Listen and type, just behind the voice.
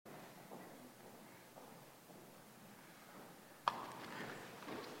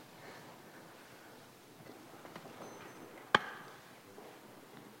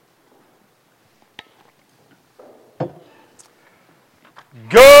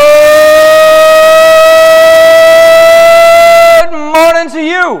Good morning to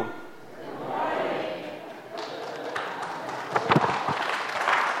you. Good morning.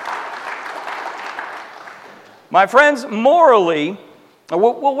 My friends, morally,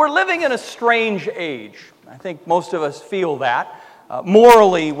 we're living in a strange age. I think most of us feel that.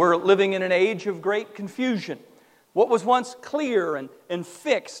 Morally, we're living in an age of great confusion. What was once clear and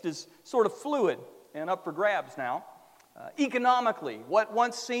fixed is sort of fluid and up for grabs now. Economically, what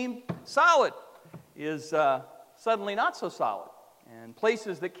once seemed solid is suddenly not so solid. And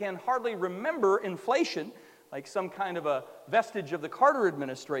places that can hardly remember inflation, like some kind of a vestige of the Carter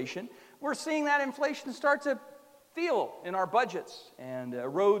administration, we're seeing that inflation start to feel in our budgets and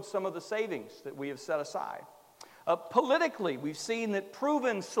erode some of the savings that we have set aside. Politically, we've seen that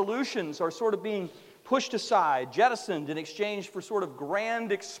proven solutions are sort of being pushed aside, jettisoned in exchange for sort of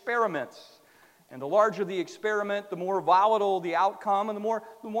grand experiments. And the larger the experiment, the more volatile the outcome, and the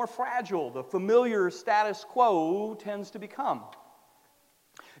more fragile the familiar status quo tends to become.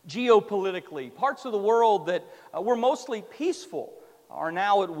 Geopolitically, parts of the world that were mostly peaceful are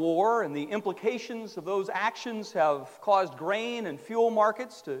now at war, and the implications of those actions have caused grain and fuel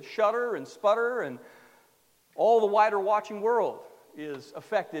markets to shudder and sputter, and all the wider watching world is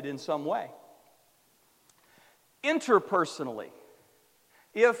affected in some way. Interpersonally,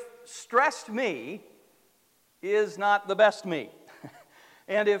 if stressed me is not the best me,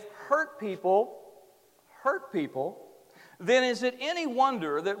 and if hurt people, then is it any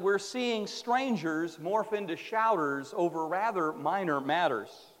wonder that we're seeing strangers morph into shouters over rather minor matters,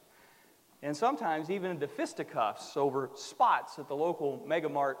 and sometimes even into fisticuffs over spots at the local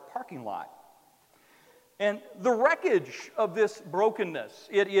Megamart parking lot? And the wreckage of this brokenness,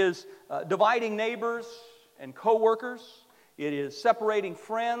 it is dividing neighbors and co-workers. It is separating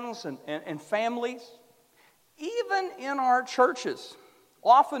friends and families. Even in our churches,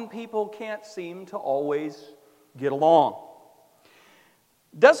 often people can't seem to always get along.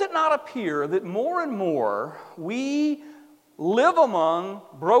 Does it not appear that more and more we live among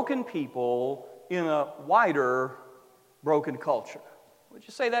broken people in a wider broken culture? Would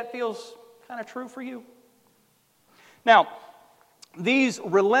you say that feels kind of true for you? Now, these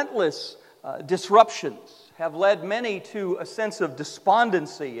relentless disruptions have led many to a sense of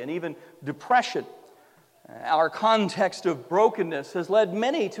despondency and even depression. Our context of brokenness has led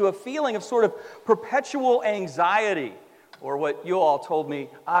many to a feeling of sort of perpetual anxiety, or what you all told me,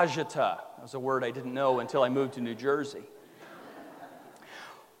 agita. That was a word I didn't know until I moved to New Jersey.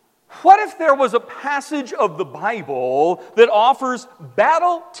 What if there was a passage of the Bible that offers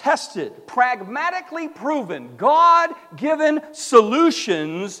battle-tested, pragmatically proven, God-given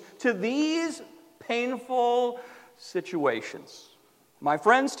solutions to these painful situations? My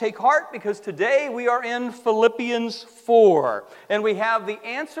friends, take heart, because today we are in Philippians 4, and we have the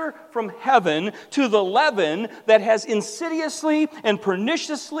answer from heaven to the leaven that has insidiously and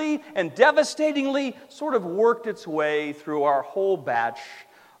perniciously and devastatingly sort of worked its way through our whole batch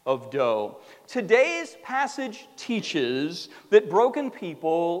of dough. Today's passage teaches that broken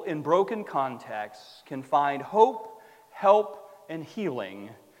people in broken contexts can find hope, help, and healing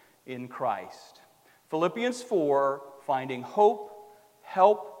in Christ. Philippians 4, finding hope,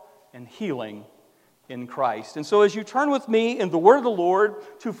 help, and healing in Christ. And so as you turn with me in the Word of the Lord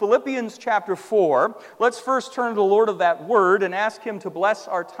to Philippians chapter 4, let's first turn to the Lord of that Word and ask Him to bless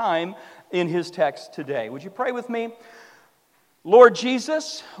our time in His text today. Would you pray with me? Lord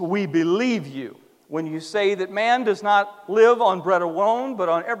Jesus, we believe you when you say that man does not live on bread alone, but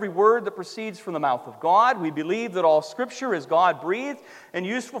on every word that proceeds from the mouth of God. We believe that all Scripture is God-breathed and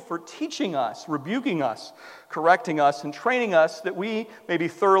useful for teaching us, rebuking us, correcting us, and training us that we may be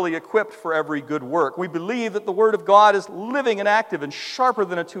thoroughly equipped for every good work. We believe that the Word of God is living and active and sharper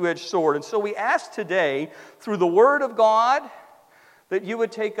than a two-edged sword. And so we ask today, through the Word of God, that you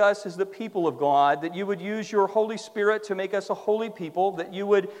would take us as the people of God, that you would use your Holy Spirit to make us a holy people, that you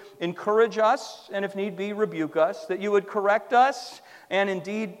would encourage us and if need be rebuke us, that you would correct us and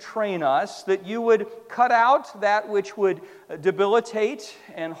indeed train us, that you would cut out that which would debilitate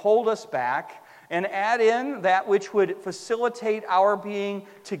and hold us back and add in that which would facilitate our being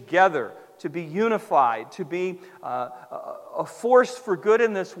together, to be unified, to be a force for good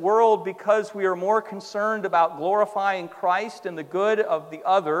in this world because we are more concerned about glorifying Christ and the good of the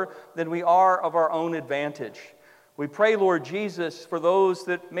other than we are of our own advantage. We pray, Lord Jesus, for those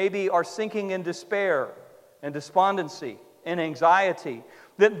that maybe are sinking in despair and despondency and anxiety,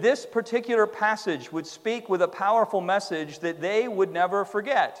 that this particular passage would speak with a powerful message that they would never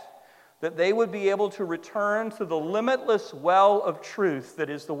forget. that they would be able to return to the limitless well of truth that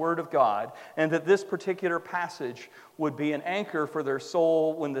is the Word of God, and that this particular passage would be an anchor for their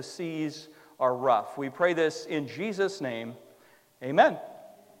soul when the seas are rough. We pray this in Jesus' name. Amen.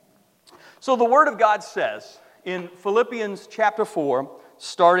 So the Word of God says in Philippians chapter 4,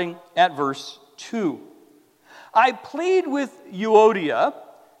 starting at verse 2, I plead with Euodia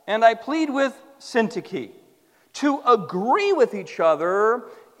and I plead with Syntyche to agree with each other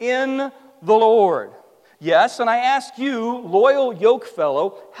in the Lord. Yes, and I ask you, loyal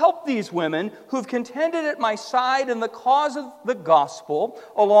yokefellow, help these women who've contended at my side in the cause of the gospel,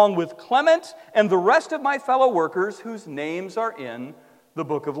 along with Clement and the rest of my fellow workers whose names are in the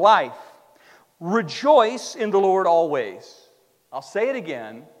book of life. Rejoice in the Lord always. I'll say it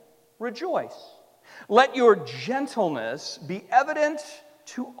again, rejoice. Let your gentleness be evident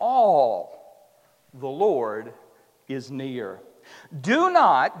to all. The Lord is near. Do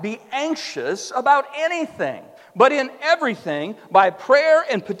not be anxious about anything, but in everything, by prayer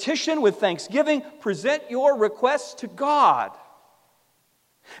and petition with thanksgiving, present your requests to God.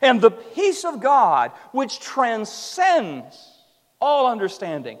 And the peace of God, which transcends all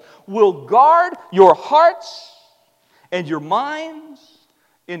understanding, will guard your hearts and your minds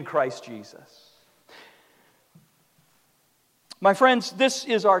in Christ Jesus. My friends, this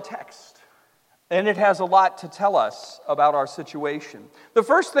is our text. And it has a lot to tell us about our situation. The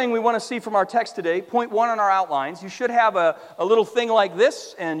first thing we want to see from our text today, point 1 on our outlines, you should have a little thing like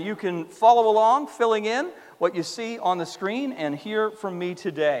this, and you can follow along, filling in what you see on the screen and hear from me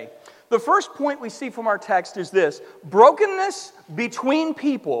today. The first point we see from our text is this: brokenness between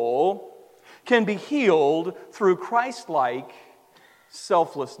people can be healed through Christ-like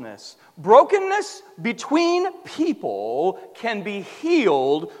selflessness. Brokenness between people can be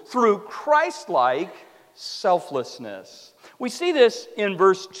healed through Christ-like selflessness. We see this in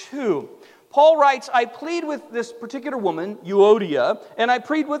verse 2. Paul writes, I plead with this particular woman, Euodia, and I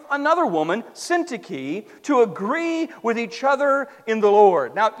plead with another woman, Syntyche, to agree with each other in the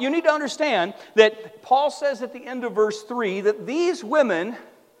Lord. Now, you need to understand that Paul says at the end of verse 3 that these women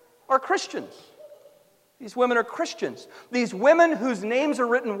are Christians. These women are Christians. These women whose names are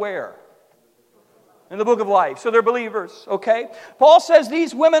written where? In the book of life. So they're believers, okay? Paul says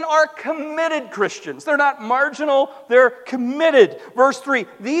these women are committed Christians. They're not marginal, they're committed. Verse 3,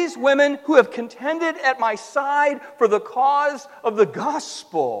 these women who have contended at my side for the cause of the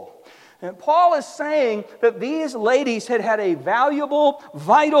gospel. And Paul is saying that these ladies had had a valuable,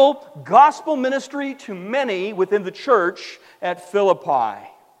 vital gospel ministry to many within the church at Philippi.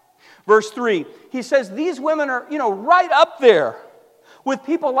 Verse 3, he says these women are, right up there with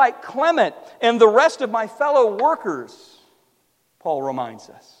people like Clement and the rest of my fellow workers, Paul reminds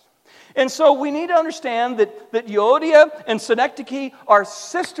us. And so we need to understand that Euodia and Syntyche are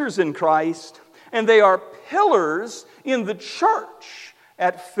sisters in Christ, and they are pillars in the church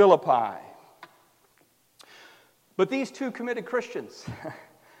at Philippi. But these two committed Christians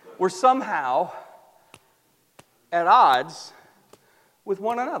were somehow at odds with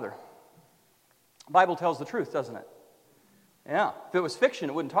one another. The Bible tells the truth, doesn't it? Yeah, if it was fiction,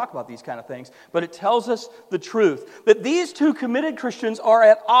 it wouldn't talk about these kind of things. But it tells us the truth, that these two committed Christians are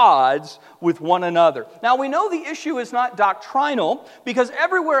at odds with one another. Now, we know the issue is not doctrinal, because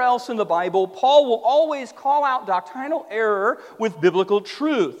everywhere else in the Bible, Paul will always call out doctrinal error with biblical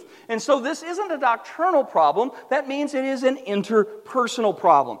truth. And so this isn't a doctrinal problem. That means it is an interpersonal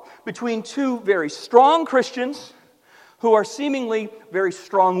problem between two very strong Christians who are seemingly very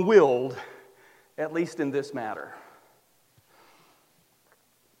strong-willed, at least in this matter.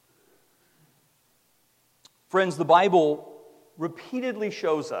 Friends, the Bible repeatedly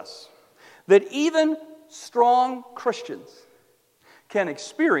shows us that even strong Christians can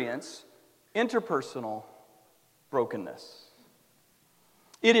experience interpersonal brokenness.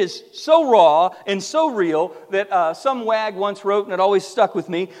 It is so raw and so real that some wag once wrote, and it always stuck with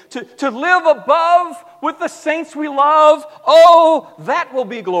me, to live above with the saints we love, oh, that will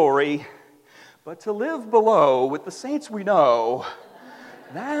be glory. But to live below with the saints we know,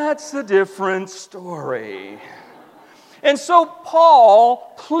 that's a different story. And so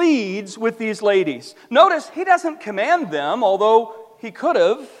Paul pleads with these ladies. Notice he doesn't command them, although he could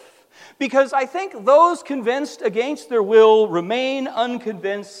have, because I think those convinced against their will remain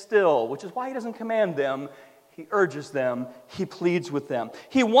unconvinced still, which is why he doesn't command them. He urges them. He pleads with them.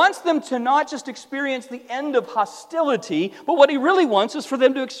 He wants them to not just experience the end of hostility, but what he really wants is for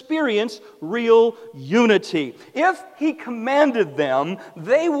them to experience real unity. If he commanded them,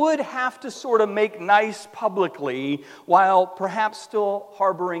 they would have to sort of make nice publicly while perhaps still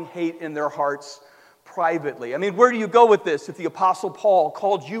harboring hate in their hearts privately. I mean, where do you go with this if the Apostle Paul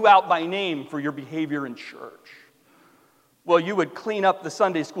called you out by name for your behavior in church? Well, you would clean up the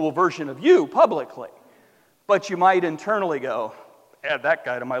Sunday school version of you publicly, but you might internally go, add that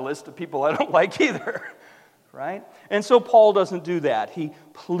guy to my list of people I don't like either, right? And so Paul doesn't do that. He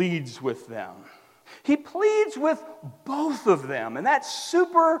pleads with them. He pleads with both of them, and that's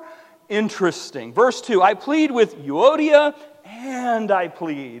super interesting. Verse 2, I plead with Euodia and I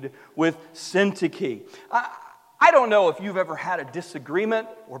plead with Syntyche. I don't know if you've ever had a disagreement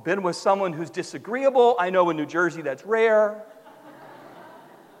or been with someone who's disagreeable. I know in New Jersey that's rare.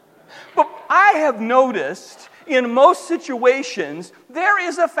 But I have noticed in most situations there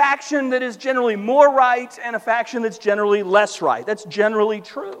is a faction that is generally more right and a faction that's generally less right. That's generally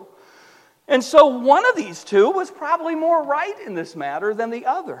true. And so one of these two was probably more right in this matter than the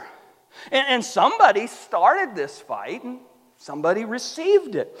other. And somebody started this fight, and somebody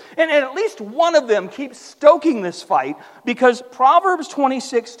received it. And at least one of them keeps stoking this fight, because Proverbs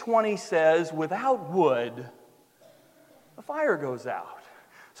 26:20 says, without wood, the fire goes out.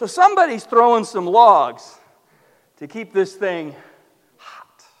 So somebody's throwing some logs to keep this thing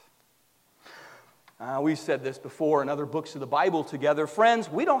hot. We've said this before in other books of the Bible together. Friends,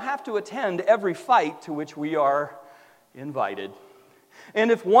 we don't have to attend every fight to which we are invited.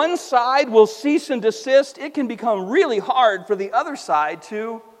 And if one side will cease and desist, it can become really hard for the other side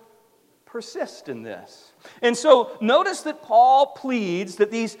to persist in this. And so notice that Paul pleads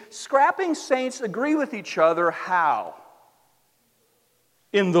that these scrapping saints agree with each other how?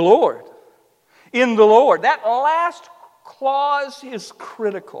 In the Lord. In the Lord. That last clause is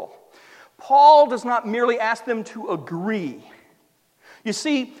critical. Paul does not merely ask them to agree. You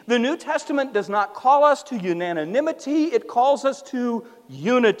see, the New Testament does not call us to unanimity, it calls us to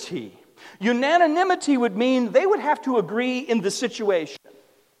unity. Unanimity would mean they would have to agree in the situation.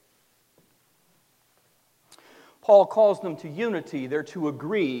 Paul calls them to unity, they're to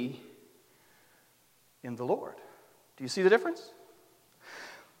agree in the Lord. Do you see the difference?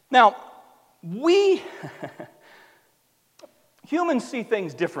 Now, humans see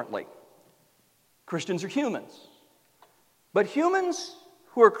things differently. Christians are humans. But humans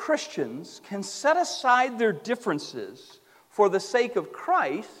who are Christians can set aside their differences for the sake of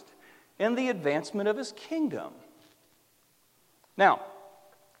Christ and the advancement of His kingdom. Now,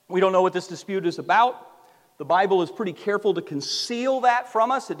 we don't know what this dispute is about. The Bible is pretty careful to conceal that from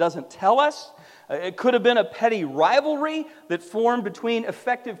us. It doesn't tell us. It could have been a petty rivalry that formed between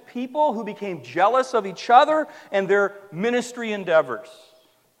effective people who became jealous of each other and their ministry endeavors.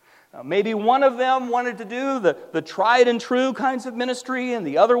 Maybe one of them wanted to do the tried and true kinds of ministry, and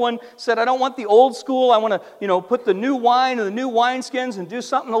the other one said, I don't want the old school. I want to, put the new wine in the new wineskins and do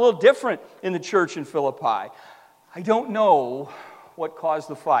something a little different in the church in Philippi. I don't know what caused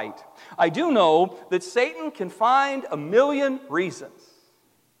the fight. I do know that Satan can find a million reasons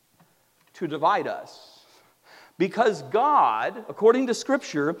to divide us, because God, according to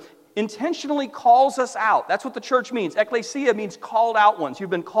Scripture, intentionally calls us out. That's what the church means. Ecclesia means called out ones. You've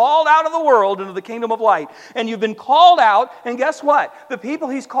been called out of the world into the kingdom of light. And you've been called out, and guess what? The people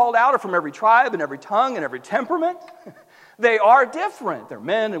He's called out are from every tribe and every tongue and every temperament. They are different. They're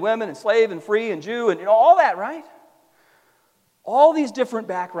men and women and slave and free and Jew and all that, right? All these different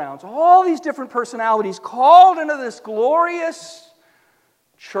backgrounds, all these different personalities called into this glorious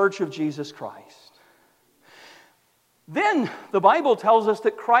church of Jesus Christ. Then the Bible tells us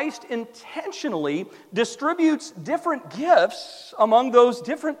that Christ intentionally distributes different gifts among those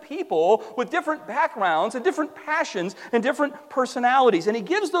different people with different backgrounds and different passions and different personalities. And He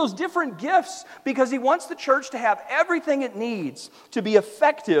gives those different gifts because He wants the church to have everything it needs to be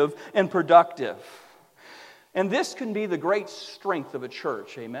effective and productive. And this can be the great strength of a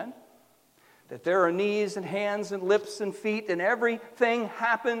church, amen? That there are knees and hands and lips and feet and everything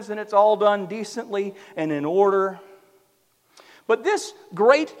happens and it's all done decently and in order. But this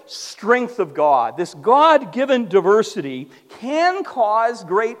great strength of God, this God-given diversity, can cause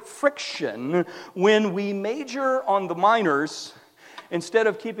great friction when we major on the minors instead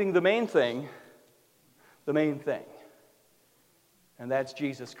of keeping the main thing. And that's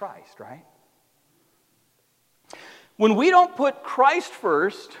Jesus Christ, right? When we don't put Christ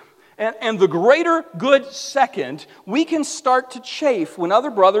first and the greater good second, we can start to chafe when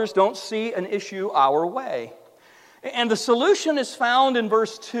other brothers don't see an issue our way. And the solution is found in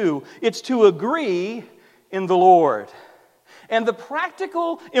verse 2. It's to agree in the Lord. And the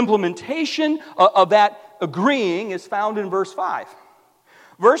practical implementation of that agreeing is found in verse 5.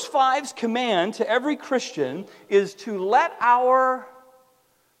 Verse 5's command to every Christian is to let our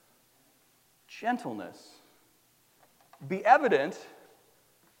gentleness be evident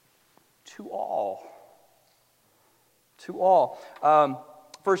to all. to all.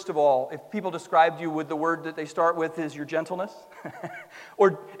 First of all, if people described you with the word that they start with is your gentleness,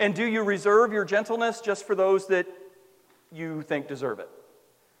 and do you reserve your gentleness just for those that you think deserve it?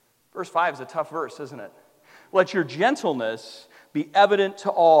 Verse 5 is a tough verse, isn't it? Let your gentleness be evident to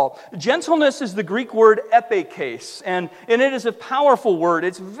all. Gentleness is the Greek word epikes, and it is a powerful word.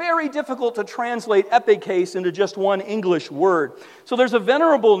 It's very difficult to translate epikes into just one English word. So there's a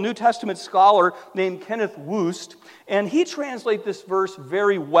venerable New Testament scholar named Kenneth Woost, and he translates this verse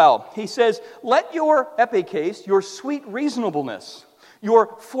very well. He says, let your epikes, your sweet reasonableness,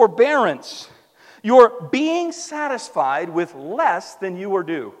 your forbearance, your being satisfied with less than you are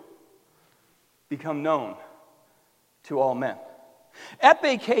due, become known to all men.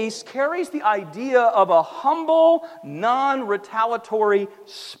 Epikes carries the idea of a humble, non-retaliatory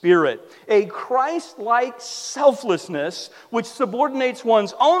spirit, a Christ-like selflessness which subordinates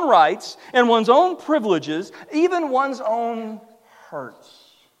one's own rights and one's own privileges, even one's own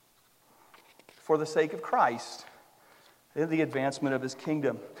hurts, for the sake of Christ and the advancement of His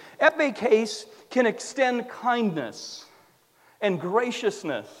kingdom. Epikes can extend kindness and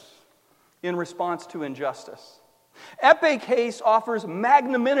graciousness in response to injustice. Epikes offers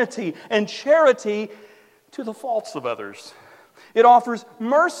magnanimity and charity to the faults of others. It offers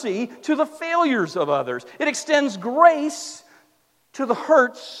mercy to the failures of others. It extends grace to the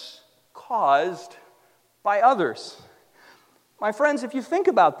hurts caused by others. My friends, if you think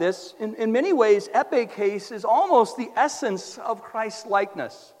about this, in many ways, epikes is almost the essence of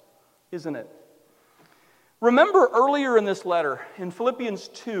Christ-likeness, isn't it? Remember earlier in this letter, in Philippians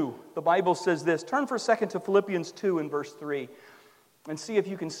 2, the Bible says this. Turn for a second to Philippians 2 in verse 3 and see if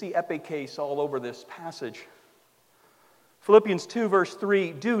you can see epikes all over this passage. Philippians 2 verse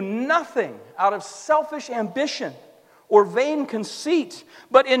 3, do nothing out of selfish ambition or vain conceit,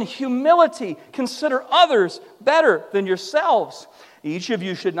 but in humility consider others better than yourselves. Each of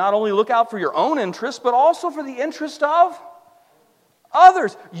you should not only look out for your own interest, but also for the interest of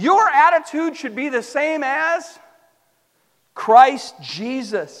others. Your attitude should be the same as Christ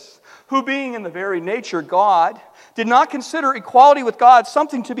Jesus, who being in the very nature God, did not consider equality with God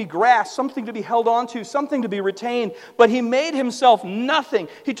something to be grasped, something to be held onto, something to be retained, but He made Himself nothing.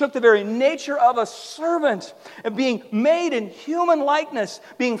 He took the very nature of a servant, and being made in human likeness,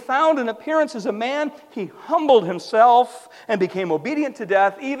 being found in appearance as a man, He humbled Himself and became obedient to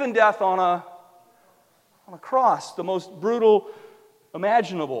death, even death on a cross, the most brutal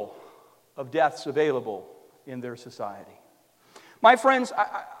imaginable of deaths available in their society. My friends,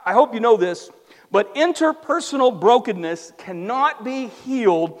 I hope you know this, but interpersonal brokenness cannot be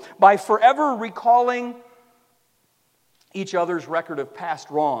healed by forever recalling each other's record of past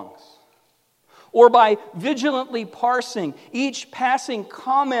wrongs, or by vigilantly parsing each passing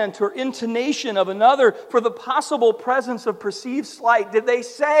comment or intonation of another for the possible presence of perceived slight. Did they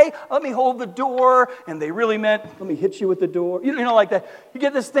say, let me hold the door, and they really meant, let me hit you with the door? You know, like that. You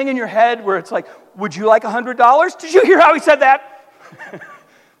get this thing in your head where it's like, would you like $100? Did you hear how he said that?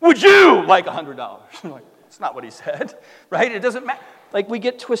 Would you like $100? Like, it's not what he said, right? It doesn't matter. Like, we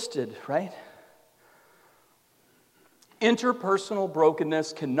get twisted, right? Interpersonal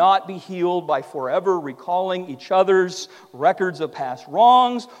brokenness cannot be healed by forever recalling each other's records of past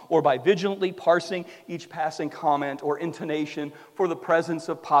wrongs or by vigilantly parsing each passing comment or intonation for the presence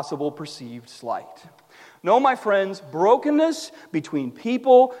of possible perceived slight. No, my friends, brokenness between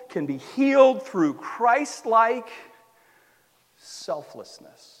people can be healed through Christ-like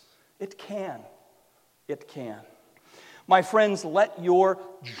selflessness. It can. It can. My friends, let your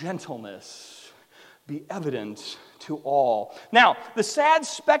gentleness be evident to all. Now, the sad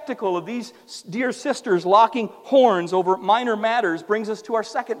spectacle of these dear sisters locking horns over minor matters brings us to our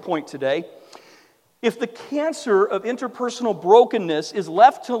second point today. If the cancer of interpersonal brokenness is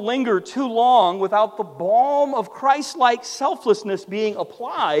left to linger too long without the balm of Christ-like selflessness being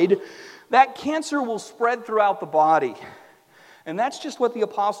applied, that cancer will spread throughout the body. And that's just what the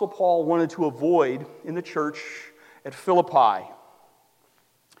Apostle Paul wanted to avoid in the church at Philippi.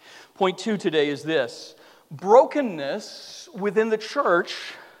 Point 2 today is this. Brokenness within the church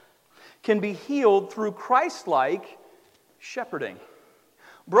can be healed through Christ-like shepherding.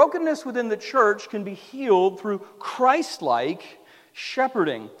 Brokenness within the church can be healed through Christ-like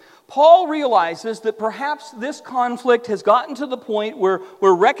shepherding. Paul realizes that perhaps this conflict has gotten to the point where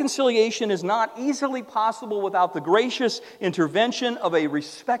reconciliation is not easily possible without the gracious intervention of a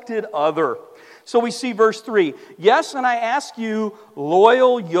respected other. So we see verse 3. Yes, and I ask you,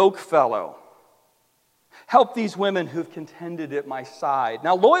 loyal yokefellow, help these women who've contended at my side.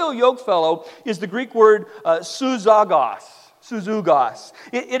 Now, loyal yokefellow is the Greek word suzagos. Suzugos.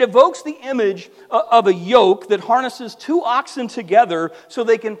 It evokes the image of a yoke that harnesses two oxen together so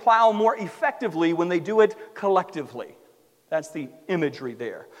they can plow more effectively when they do it collectively. That's the imagery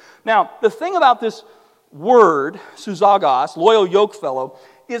there. Now, the thing about this word, Suzagos, loyal yokefellow,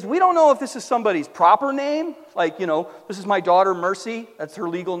 is we don't know if this is somebody's proper name, like, this is my daughter Mercy, that's her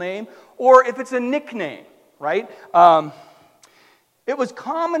legal name, or if it's a nickname, right? It was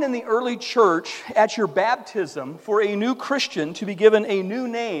common in the early church at your baptism for a new Christian to be given a new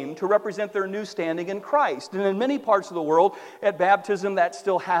name to represent their new standing in Christ. And in many parts of the world, at baptism, that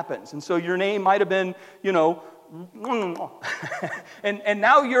still happens. And so your name might have been, and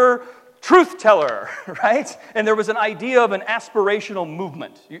now you're truth teller, right? And there was an idea of an aspirational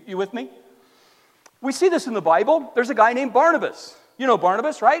movement. You with me? We see this in the Bible. There's a guy named Barnabas. You know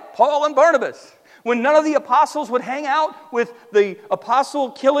Barnabas, right? Paul and Barnabas. When none of the apostles would hang out with the apostle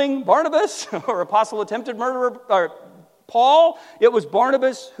killing Barnabas or apostle attempted murderer or Paul, it was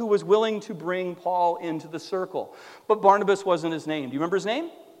Barnabas who was willing to bring Paul into the circle. But Barnabas wasn't his name. Do you remember his name?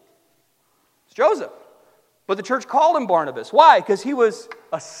 It's Joseph. But the church called him Barnabas. Why? Because he was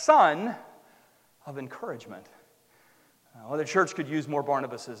a son of encouragement. Well, the church could use more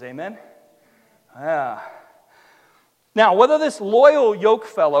Barnabases. Amen? Yeah. Now, whether this loyal yoke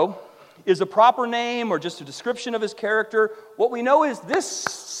fellow is a proper name or just a description of his character, what we know is this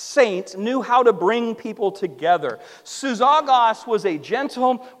saint knew how to bring people together. Suzagos was a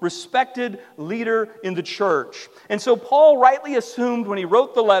gentle, respected leader in the church. And so Paul rightly assumed when he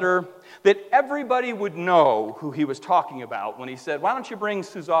wrote the letter that everybody would know who he was talking about when he said, why don't you bring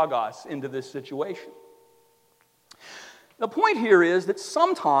Suzagos into this situation? The point here is that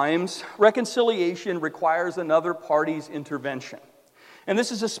sometimes reconciliation requires another party's intervention. And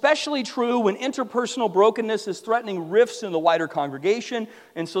this is especially true when interpersonal brokenness is threatening rifts in the wider congregation,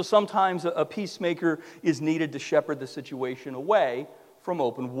 and so sometimes a peacemaker is needed to shepherd the situation away from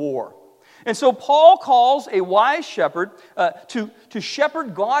open war. And so Paul calls a wise shepherd to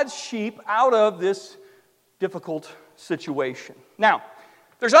shepherd God's sheep out of this difficult situation. Now,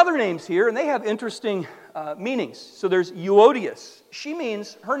 there's other names here, and they have interesting meanings. So there's Euodias.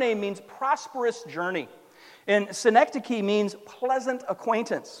 Her name means prosperous journey. And synecdoche means pleasant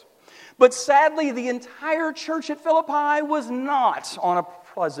acquaintance. But sadly, the entire church at Philippi was not on a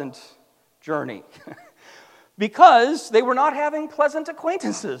pleasant journey. Because they were not having pleasant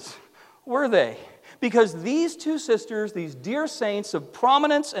acquaintances, were they? Because these two sisters, these dear saints of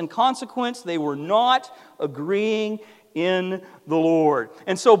prominence and consequence, they were not agreeing in the Lord.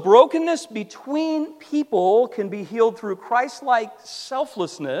 And so brokenness between people can be healed through Christ-like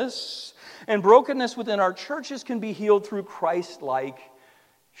selflessness, and brokenness within our churches can be healed through Christ-like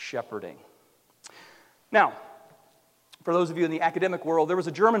shepherding. Now, for those of you in the academic world, there was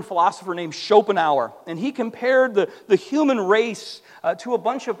a German philosopher named Schopenhauer, and he compared the human race to a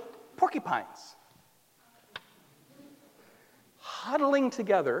bunch of porcupines huddling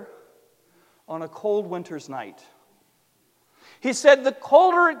together on a cold winter's night. He said, the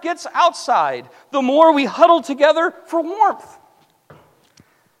colder it gets outside, the more we huddle together for warmth.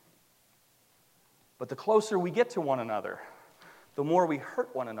 But the closer we get to one another, the more we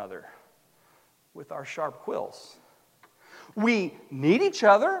hurt one another with our sharp quills. We need each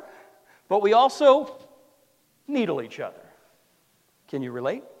other, but we also needle each other. Can you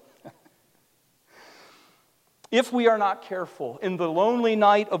relate? If we are not careful, in the lonely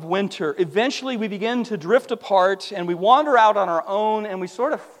night of winter, eventually we begin to drift apart and we wander out on our own and we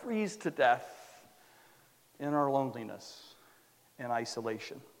sort of freeze to death in our loneliness and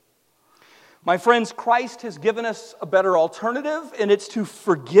isolation. My friends, Christ has given us a better alternative, and it's to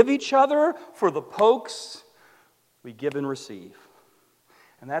forgive each other for the pokes we give and receive.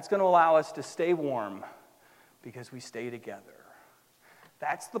 And that's going to allow us to stay warm because we stay together.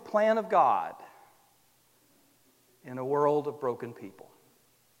 That's the plan of God in a world of broken people.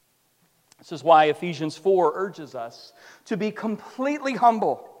 This is why Ephesians 4 urges us to be completely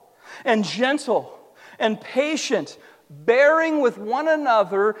humble and gentle and patient, bearing with one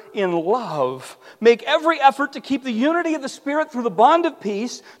another in love. Make every effort to keep the unity of the Spirit through the bond of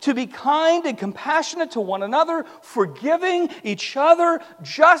peace, to be kind and compassionate to one another, forgiving each other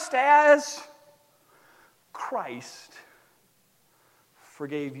just as Christ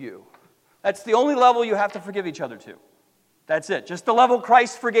forgave you. That's the only level you have to forgive each other to. That's it. Just the level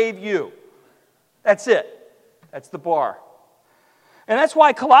Christ forgave you. That's it. That's the bar. And that's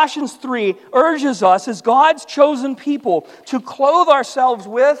why Colossians 3 urges us as God's chosen people to clothe ourselves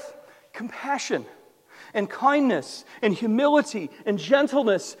with compassion and kindness and humility and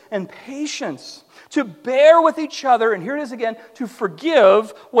gentleness and patience, to bear with each other, and here it is again, to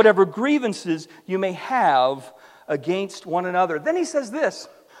forgive whatever grievances you may have against one another. Then he says this,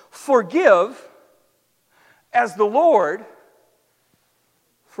 forgive as the Lord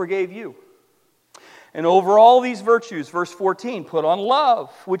forgave you. And over all these virtues, verse 14, put on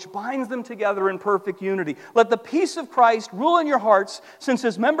love, which binds them together in perfect unity. Let the peace of Christ rule in your hearts, since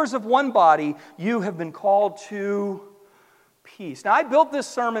as members of one body, you have been called to peace. Now, I built this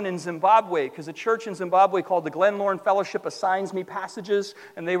sermon in Zimbabwe because a church in Zimbabwe called the Glen Lorne Fellowship assigns me passages,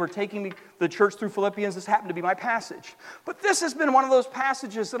 and they were taking me the church through Philippians. This happened to be my passage. But this has been one of those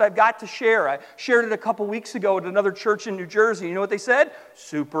passages that I've got to share. I shared it a couple weeks ago at another church in New Jersey. You know what they said?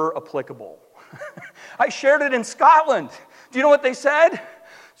 Super applicable. I shared it in Scotland. Do you know what they said?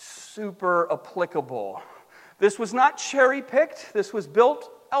 Super applicable. This was not cherry-picked. This was built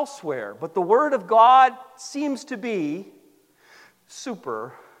elsewhere. But the Word of God seems to be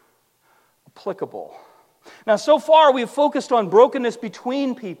super applicable. Now, so far we've focused on brokenness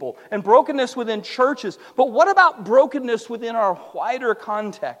between people and brokenness within churches. But what about brokenness within our wider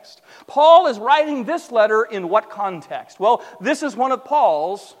context? Paul is writing this letter in what context? Well, this is one of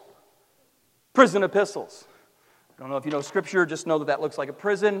Paul's prison epistles. I don't know if you know Scripture, just know that that looks like a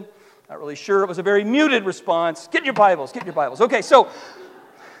prison. Not really sure. It was a very muted response. Get your Bibles, get your Bibles. Okay, so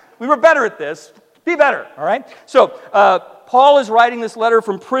we were better at this. Be better, all right? So, Paul is writing this letter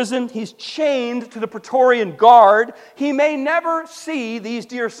from prison. He's chained to the Praetorian Guard. He may never see these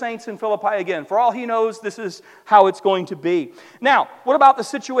dear saints in Philippi again. For all he knows, this is how it's going to be. Now, what about the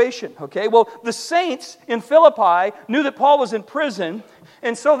situation? Okay, well, the saints in Philippi knew that Paul was in prison,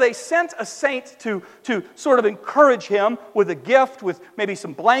 and so they sent a saint to sort of encourage him with a gift, with maybe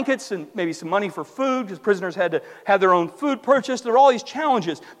some blankets and maybe some money for food, because prisoners had to have their own food purchased. There were all these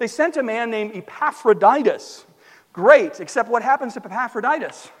challenges. They sent a man named Epaphroditus. Great, except what happens to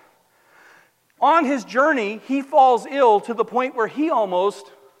Epaphroditus? On his journey, he falls ill to the point where he almost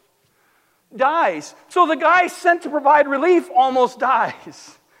dies. So the guy sent to provide relief almost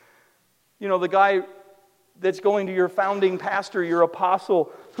dies. You know, the guy that's going to your founding pastor, your apostle,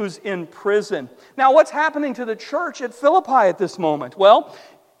 who's in prison. Now, what's happening to the church at Philippi at this moment? Well,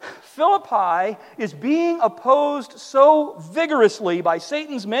 Philippi is being opposed so vigorously by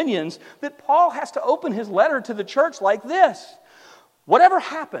Satan's minions that Paul has to open his letter to the church like this. Whatever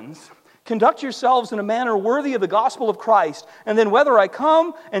happens, conduct yourselves in a manner worthy of the gospel of Christ, and then whether I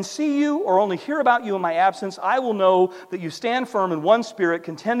come and see you or only hear about you in my absence, I will know that you stand firm in one spirit,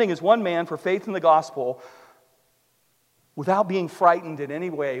 contending as one man for faith in the gospel, without being frightened in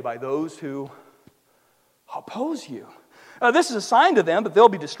any way by those who oppose you. This is a sign to them that they'll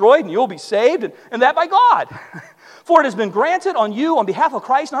be destroyed and you'll be saved, and that by God. For it has been granted on you on behalf of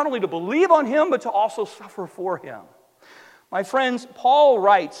Christ not only to believe on Him, but to also suffer for Him. My friends, Paul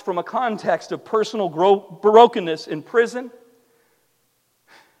writes from a context of personal brokenness in prison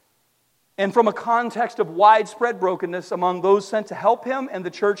and from a context of widespread brokenness among those sent to help him and the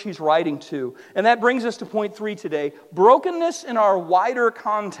church he's writing to. And that brings us to point 3 today. Brokenness in our wider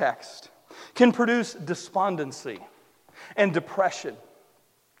context can produce despondency and depression,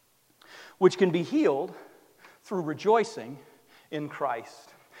 which can be healed through rejoicing in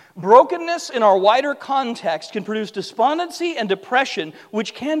Christ. Brokenness in our wider context can produce despondency and depression,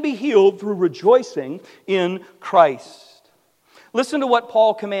 which can be healed through rejoicing in Christ. Listen to what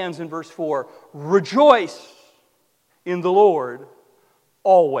Paul commands in verse 4. Rejoice in the Lord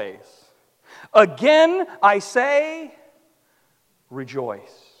always. Again, I say, rejoice.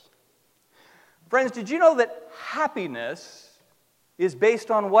 Friends, did you know that happiness is based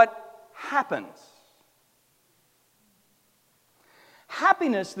on what happens?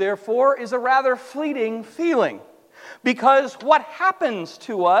 Happiness, therefore, is a rather fleeting feeling, because what happens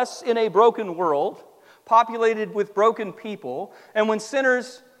to us in a broken world, populated with broken people, and when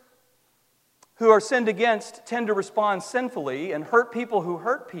sinners who are sinned against tend to respond sinfully and hurt people who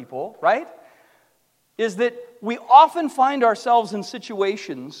hurt people, right, is that we often find ourselves in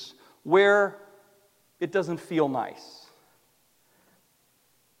situations where it doesn't feel nice.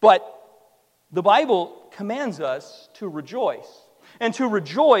 But the Bible commands us to rejoice. And to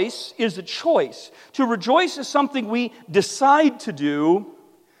rejoice is a choice. To rejoice is something we decide to do,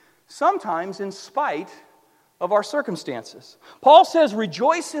 sometimes in spite of our circumstances. Paul says,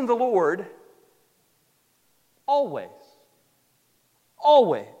 rejoice in the Lord always.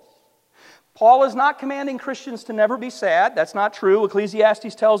 Always. Paul is not commanding Christians to never be sad. That's not true.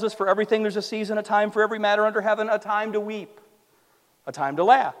 Ecclesiastes tells us for everything there's a season, a time for every matter under heaven, a time to weep, a time to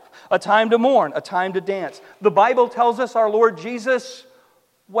laugh, a time to mourn, a time to dance. The Bible tells us our Lord Jesus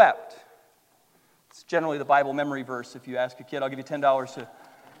wept. It's generally the Bible memory verse. If you ask a kid, I'll give you $10 to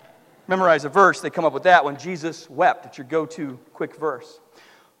memorize a verse, they come up with that one. Jesus wept. It's your go-to quick verse.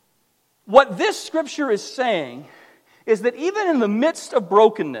 What this scripture is saying is that even in the midst of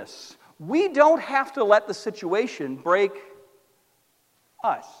brokenness, we don't have to let the situation break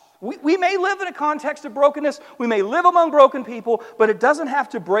us. We may live in a context of brokenness, we may live among broken people, but it doesn't have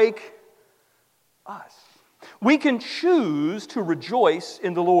to break us. We can choose to rejoice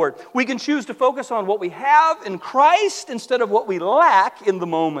in the Lord. We can choose to focus on what we have in Christ instead of what we lack in the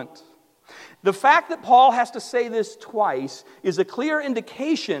moment. The fact that Paul has to say this twice is a clear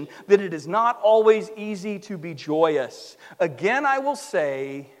indication that it is not always easy to be joyous. Again, I will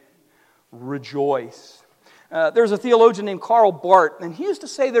say, rejoice. There's a theologian named Karl Barth, and he used to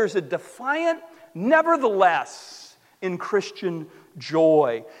say there's a defiant nevertheless in Christian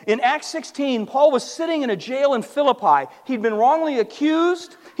joy. In Acts 16, Paul was sitting in a jail in Philippi. He'd been wrongly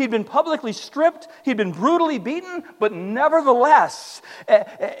accused, he'd been publicly stripped, he'd been brutally beaten, but nevertheless,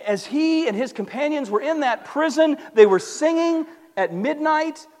 as he and his companions were in that prison, they were singing at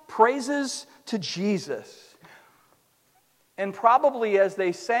midnight praises to Jesus. And probably as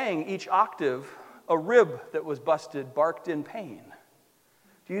they sang each octave, a rib that was busted barked in pain.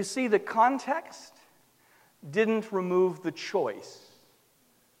 Do you see the context? Didn't remove the choice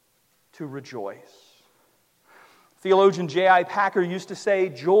to rejoice. Theologian J.I. Packer used to say,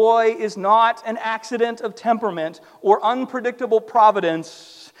 joy is not an accident of temperament or unpredictable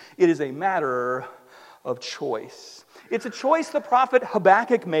providence. It is a matter of choice. It's a choice the prophet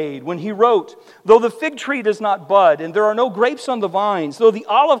Habakkuk made when he wrote, though the fig tree does not bud, and there are no grapes on the vines, though the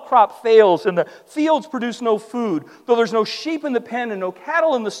olive crop fails, and the fields produce no food, though there's no sheep in the pen and no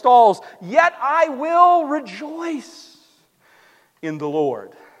cattle in the stalls, yet I will rejoice in the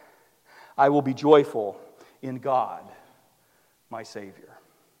Lord. I will be joyful in God, my Savior.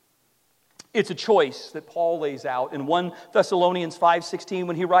 It's a choice that Paul lays out in 1 Thessalonians 5:16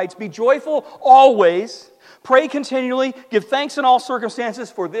 when he writes, be joyful always, pray continually, give thanks in all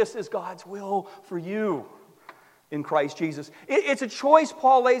circumstances, for this is God's will for you in Christ Jesus. It's a choice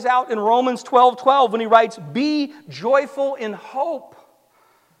Paul lays out in Romans 12:12 when he writes, be joyful in hope,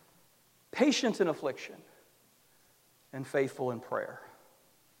 patient in affliction, and faithful in prayer.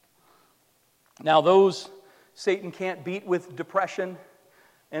 Now those Satan can't beat with depression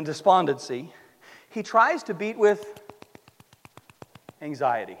and despondency, he tries to beat with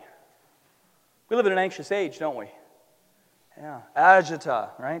anxiety. We live in an anxious age, don't we? Yeah,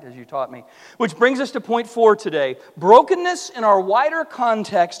 agita, right, as you taught me. Which brings us to point 4 today. Brokenness in our wider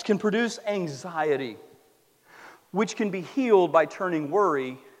context can produce anxiety, which can be healed by turning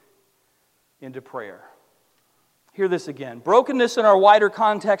worry into prayer. Hear this again. Brokenness in our wider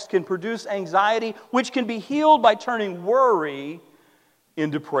context can produce anxiety, which can be healed by turning worry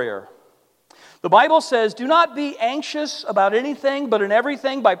into prayer. The Bible says, do not be anxious about anything, but in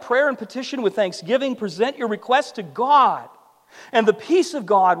everything, by prayer and petition with thanksgiving, present your requests to God. And the peace of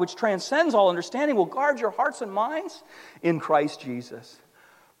God, which transcends all understanding, will guard your hearts and minds in Christ Jesus.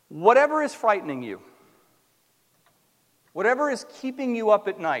 Whatever is frightening you, whatever is keeping you up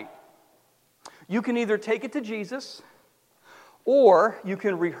at night, you can either take it to Jesus, or you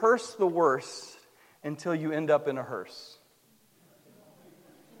can rehearse the worst until you end up in a hearse.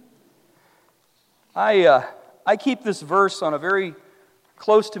 I keep this verse on a very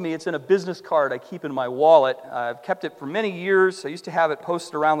close to me. It's in a business card I keep in my wallet. I've kept it for many years. I used to have it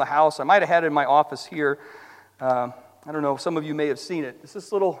posted around the house. I might have had it in my office here. I don't know. Some of you may have seen it. It's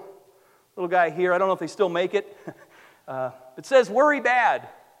this little guy here. I don't know if they still make it. It says, worry bad.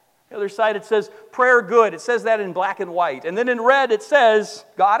 The other side it says, prayer good. It says that in black and white. And then in red it says,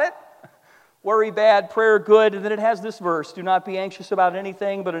 got it? Worry bad, prayer good. And then it has this verse, do not be anxious about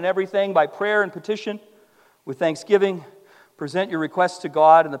anything, but in everything, by prayer and petition, with thanksgiving, present your requests to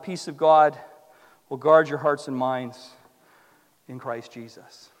God, and the peace of God will guard your hearts and minds in Christ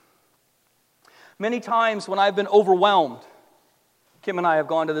Jesus. Many times when I've been overwhelmed, Kim and I have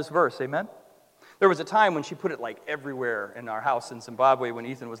gone to this verse, amen? There was a time when she put it like everywhere in our house in Zimbabwe when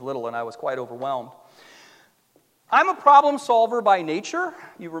Ethan was little and I was quite overwhelmed. I'm a problem solver by nature.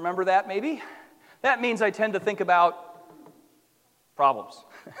 You remember that maybe? That means I tend to think about problems,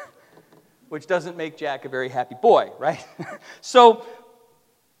 which doesn't make Jack a very happy boy, right? So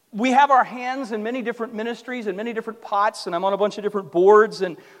we have our hands in many different ministries and many different pots, and I'm on a bunch of different boards,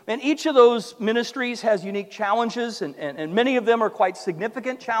 and each of those ministries has unique challenges, and many of them are quite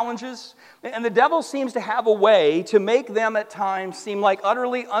significant challenges, and the devil seems to have a way to make them at times seem like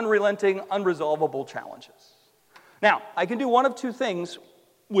utterly unrelenting, unresolvable challenges. Now, I can do one of two things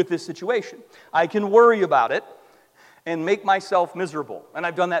with this situation. I can worry about it and make myself miserable, and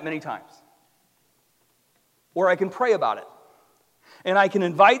I've done that many times. Or I can pray about it, and I can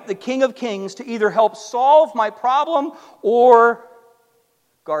invite the King of Kings to either help solve my problem or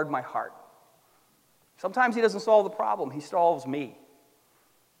guard my heart. Sometimes He doesn't solve the problem. He solves me.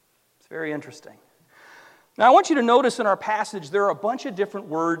 It's very interesting. Now, I want you to notice in our passage there are a bunch of different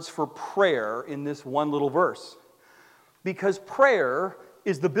words for prayer in this one little verse. Because prayer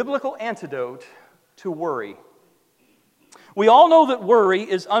is the biblical antidote to worry. We all know that worry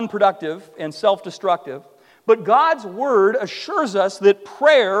is unproductive and self-destructive, but God's Word assures us that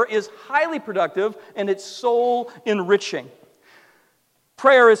prayer is highly productive and it's soul-enriching.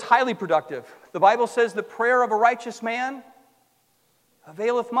 Prayer is highly productive. The Bible says the prayer of a righteous man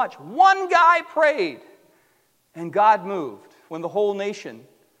availeth much. One guy prayed, and God moved when the whole nation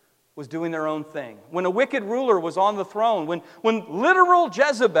was doing their own thing. When a wicked ruler was on the throne, when literal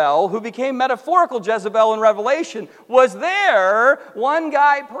Jezebel, who became metaphorical Jezebel in Revelation, was there, one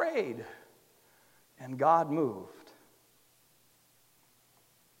guy prayed, and God moved.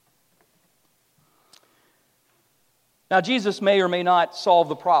 Now, Jesus may or may not solve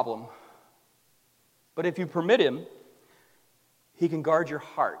the problem, but if you permit Him, He can guard your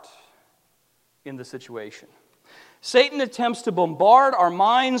heart in the situation. Satan attempts to bombard our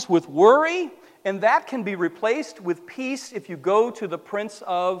minds with worry, and that can be replaced with peace if you go to the Prince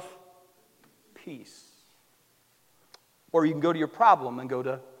of Peace. Or you can go to your problem and go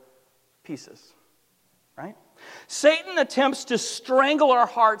to pieces, right? Satan attempts to strangle our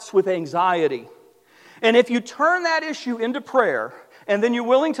hearts with anxiety. And if you turn that issue into prayer, and then you're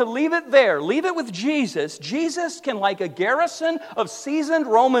willing to leave it there, leave it with Jesus, Jesus can, like a garrison of seasoned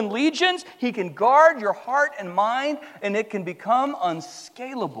Roman legions, He can guard your heart and mind, and it can become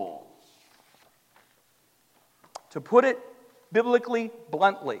unscalable. To put it biblically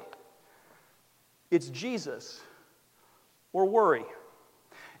bluntly, it's Jesus or worry.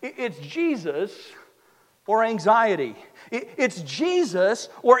 It's Jesus or anxiety. It's Jesus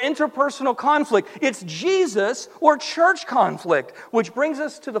or interpersonal conflict. It's Jesus or church conflict. Which brings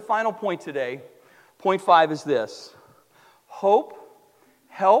us to the final point today. Point 5 is this: hope,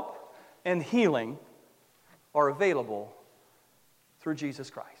 help, and healing are available through Jesus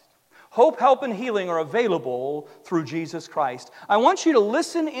Christ. Hope, help, and healing are available through Jesus Christ. I want you to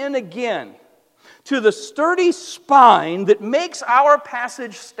listen in again to the sturdy spine that makes our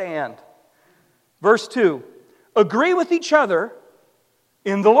passage stand. Verse 2, agree with each other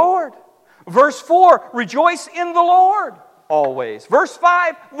in the Lord. Verse 4, rejoice in the Lord always. Verse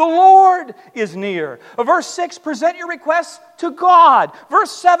 5, the Lord is near. Verse 6, present your requests to God.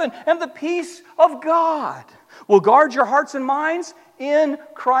 Verse 7, and the peace of God will guard your hearts and minds in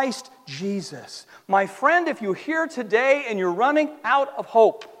Christ Jesus. My friend, if you're here today and you're running out of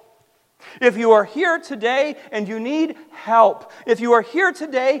hope, if you are here today and you need help, if you are here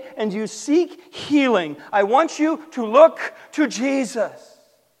today and you seek healing, I want you to look to Jesus.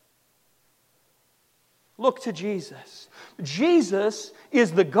 Look to Jesus. Jesus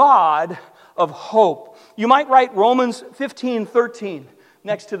is the God of hope. You might write Romans 15:13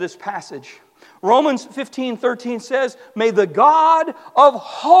 next to this passage. Romans 15:13 says, may the God of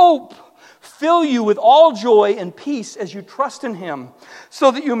hope fill you with all joy and peace as you trust in Him,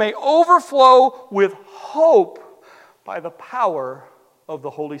 so that you may overflow with hope by the power of the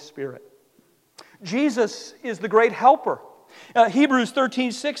Holy Spirit. Jesus is the great helper. Hebrews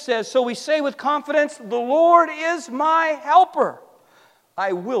 13:6 says, so we say with confidence, the Lord is my helper.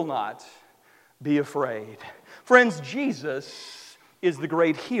 I will not be afraid. Friends, Jesus is the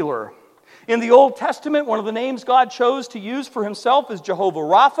great healer. In the Old Testament, one of the names God chose to use for Himself is Jehovah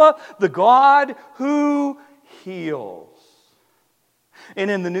Rapha, the God who heals. And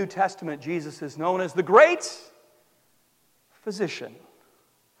in the New Testament, Jesus is known as the great physician.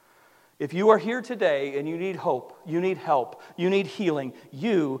 If you are here today and you need hope, you need help, you need healing,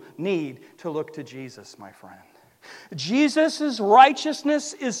 you need to look to Jesus, my friend. Jesus'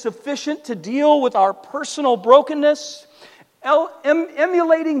 righteousness is sufficient to deal with our personal brokenness.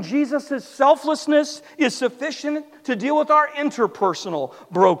 Emulating Jesus' selflessness is sufficient to deal with our interpersonal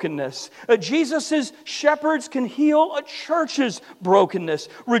brokenness. Jesus' shepherds can heal a church's brokenness.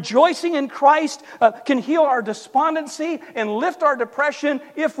 Rejoicing in Christ can heal our despondency and lift our depression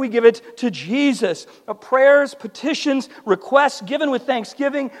if we give it to Jesus. Prayers, petitions, requests given with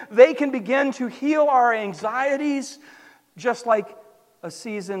thanksgiving, they can begin to heal our anxieties just like a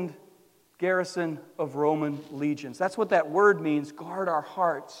seasoned garrison of Roman legions. That's what that word means, guard our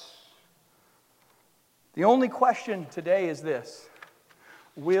hearts. The only question today is this: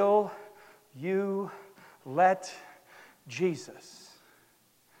 will you let Jesus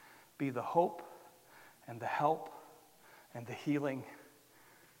be the hope and the help and the healing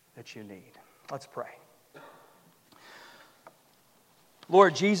that you need? Let's pray.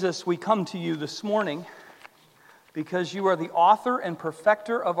 Lord Jesus, we come to you this morning because you are the author and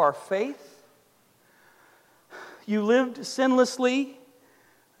perfecter of our faith. You lived sinlessly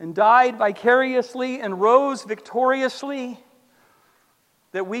and died vicariously and rose victoriously,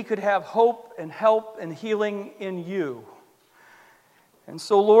 that we could have hope and help and healing in you. And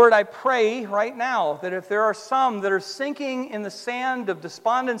so, Lord, I pray right now that if there are some that are sinking in the sand of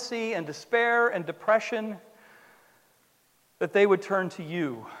despondency and despair and depression, that they would turn to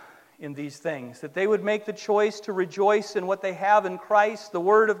you in these things, that they would make the choice to rejoice in what they have in Christ, the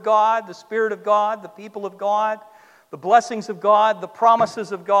Word of God, the Spirit of God, the people of God, the blessings of God, the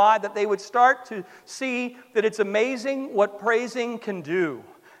promises of God, that they would start to see that it's amazing what praising can do.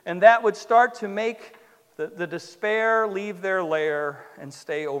 And that would start to make the despair leave their lair and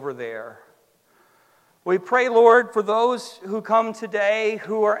stay over there. We pray, Lord, for those who come today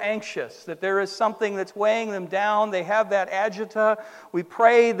who are anxious, that there is something that's weighing them down. They have that agita. We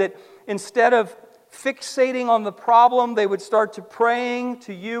pray that instead of fixating on the problem, they would start to praying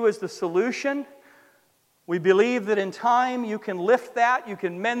to you as the solution. We believe that in time you can lift that, you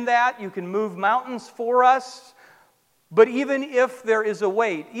can mend that, you can move mountains for us. But even if there is a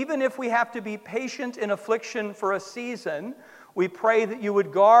wait, even if we have to be patient in affliction for a season, we pray that you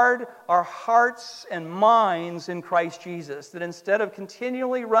would guard our hearts and minds in Christ Jesus, that instead of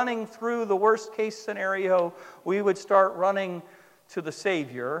continually running through the worst case scenario, we would start running to the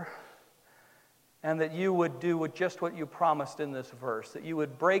Savior, and that you would do just what you promised in this verse, that you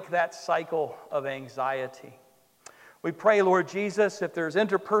would break that cycle of anxiety. We pray, Lord Jesus, if there's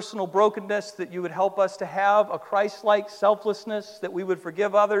interpersonal brokenness, that you would help us to have a Christ-like selflessness, that we would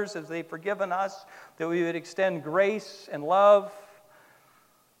forgive others as they've forgiven us, that we would extend grace and love.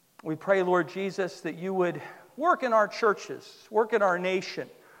 We pray, Lord Jesus, that you would work in our churches, work in our nation,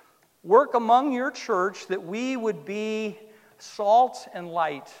 work among your church, that we would be salt and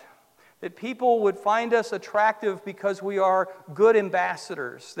light, that people would find us attractive because we are good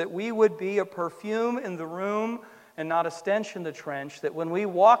ambassadors, that we would be a perfume in the room and not a stench in the trench, that when we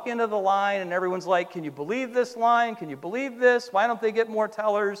walk into the line and everyone's like, can you believe this line? Can you believe this? Why don't they get more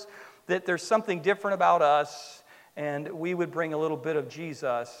tellers? That there's something different about us, and we would bring a little bit of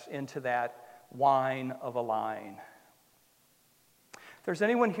Jesus into that wine of a line. If there's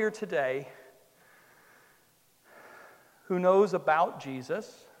anyone here today who knows about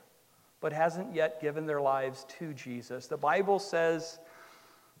Jesus but hasn't yet given their lives to Jesus, the Bible says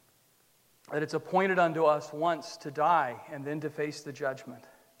that it's appointed unto us once to die and then to face the judgment.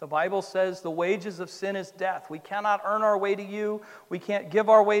 The Bible says the wages of sin is death. We cannot earn our way to you. We can't give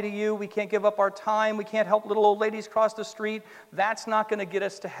our way to you. We can't give up our time. We can't help little old ladies cross the street. That's not going to get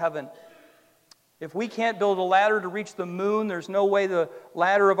us to heaven. If we can't build a ladder to reach the moon, there's no way the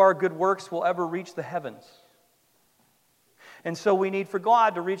ladder of our good works will ever reach the heavens. And so we need for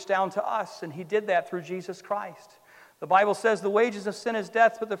God to reach down to us, and He did that through Jesus Christ. The Bible says the wages of sin is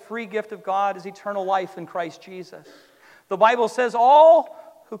death, but the free gift of God is eternal life in Christ Jesus. The Bible says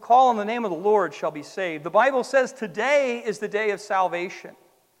all who call on the name of the Lord shall be saved. The Bible says today is the day of salvation.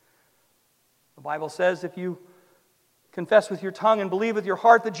 The Bible says if you confess with your tongue and believe with your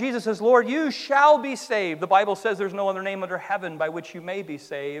heart that Jesus is Lord, you shall be saved. The Bible says there's no other name under heaven by which you may be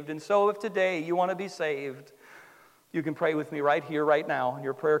saved. And so if today you want to be saved, you can pray with me right here, right now.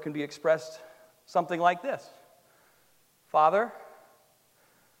 Your prayer can be expressed something like this. Father,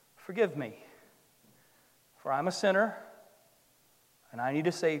 forgive me, for I'm a sinner, and I need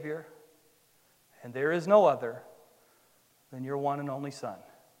a Savior, and there is no other than your one and only Son.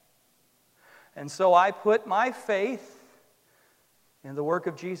 And so I put my faith in the work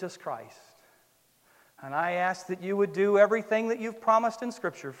of Jesus Christ, and I ask that you would do everything that you've promised in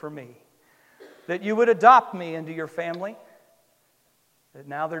Scripture for me, that you would adopt me into your family, that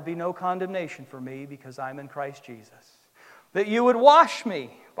now there'd be no condemnation for me because I'm in Christ Jesus. That you would wash me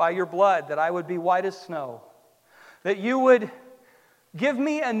by your blood, that I would be white as snow. That you would give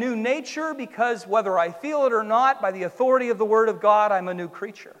me a new nature because whether I feel it or not, by the authority of the Word of God, I'm a new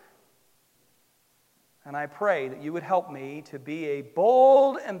creature. And I pray that you would help me to be a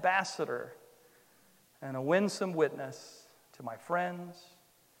bold ambassador and a winsome witness to my friends,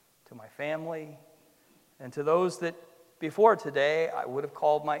 to my family, and to those that before today I would have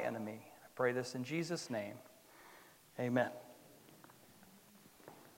called my enemy. I pray this in Jesus' name. Amen.